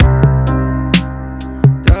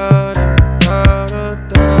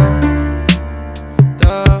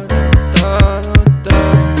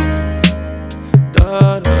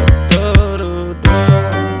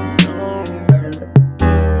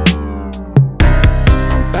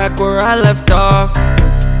back where I left off.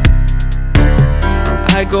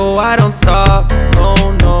 I go, I don't stop, no,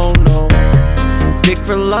 no, no. Dig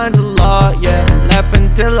for lines a lot, yeah. Laugh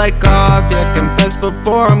until I cough, yeah. Confess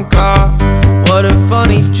before I'm caught. What a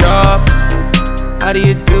funny job. How do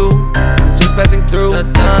you do? Just passing through.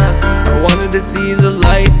 I wanted to see the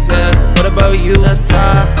lights, yeah. What about you?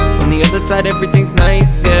 On the other side, everything's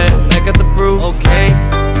nice, yeah. I got the proof, okay.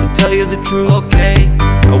 To tell you the truth, okay.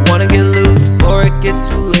 I wanna get loose before it gets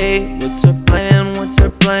too late. What's her plan? What's her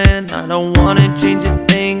plan? I don't wanna change a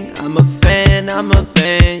thing. I'm a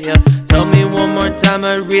fan, yeah. Tell me one more time,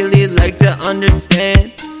 I really like to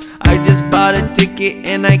understand. I just bought a ticket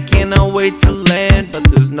and I cannot wait to land. But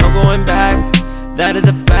there's no going back, that is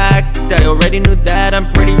a fact. I already knew that,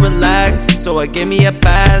 I'm pretty relaxed, so I gave me a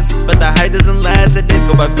pass. But the high doesn't last, the days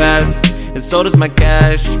go by fast. And so does my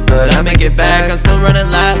cash, but I make it back. I'm still running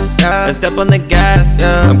laps, I step on the gas,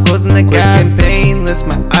 I'm closing the gap. Quick and painless,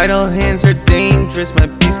 my idle hands are dangerous. My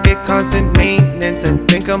beats get constant maintenance. I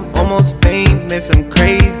think I'm almost famous. I'm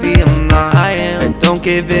crazy, I'm not, I am. I don't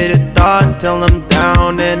give it a thought until I'm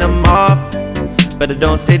down and I'm off. But I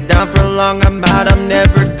don't stay down for long, I'm out, I'm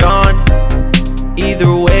never gone.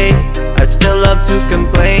 Either way, I still love to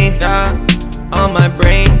complain, on my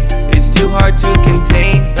brain, it's too hard to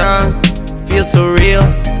contain, feels so real,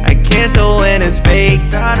 I can't tell when it's fake.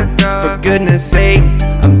 For goodness sake,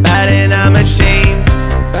 I'm bad and I'm ashamed.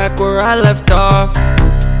 Back where I left off,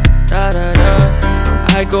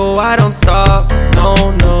 I go, I don't stop, no,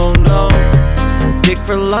 no, no. Dig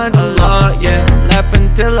for lines a lot, yeah. Laugh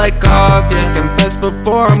until I cough, yeah. Confess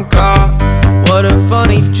before I'm caught. What a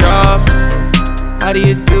funny job. How do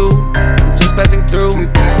you do? Just passing through.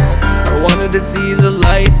 I wanted to see the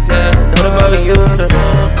lights, yeah. What about you?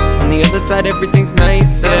 On the other side, everything's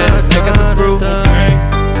nice, yeah. I got the proof,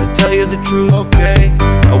 to tell you the truth, okay.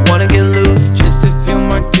 I wanna get loose, just a few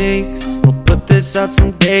more takes. We'll put this out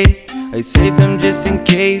someday. I save them just in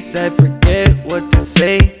case I forget what to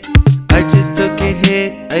say. I just took a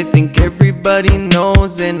hit, I think everybody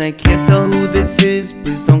knows, and I can't tell who this is.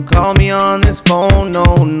 Please don't call me on this phone, no,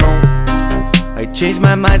 no. I changed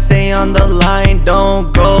my mind, stay on the line,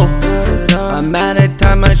 don't go. I'm at a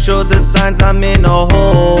time, I show the signs I'm in a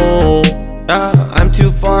hole. I'm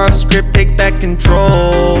too far off script, take back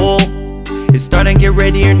control. It's starting, get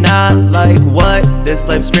ready or not, like what? This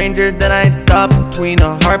life's stranger than I thought. Between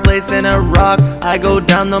a hard place and a rock, I go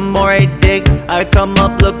down the more I dig. I come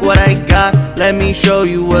up, look what I got. Let me show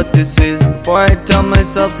you what this is. Before I tell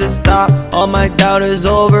myself to stop, all my doubt is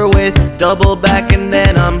over with. Double back and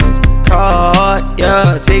then I'm caught,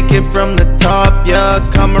 yeah. Take it from the top, yeah.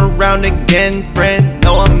 Come around again, friend.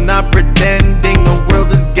 No, I'm not pretending. The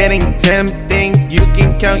world is getting tempting. You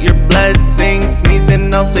can count your blessings. Sneeze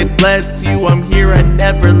and I'll say bless you. I'm here, I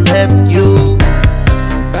never left you.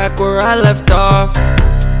 Back where I left off,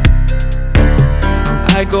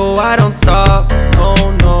 I go, I don't stop, no,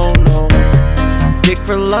 no, no. Dig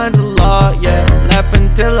for lines a lot, yeah. Laugh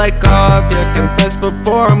until I cough, yeah. Confess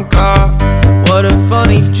before I'm caught. What a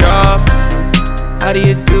funny job. How do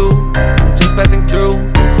you do? Just passing through.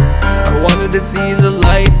 I wanted to see the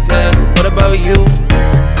lights, yeah. What about you?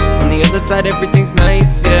 On the other side, everything's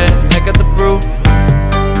nice, yeah. I got the proof,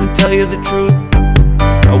 to tell you the truth.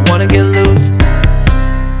 I wanna get loose.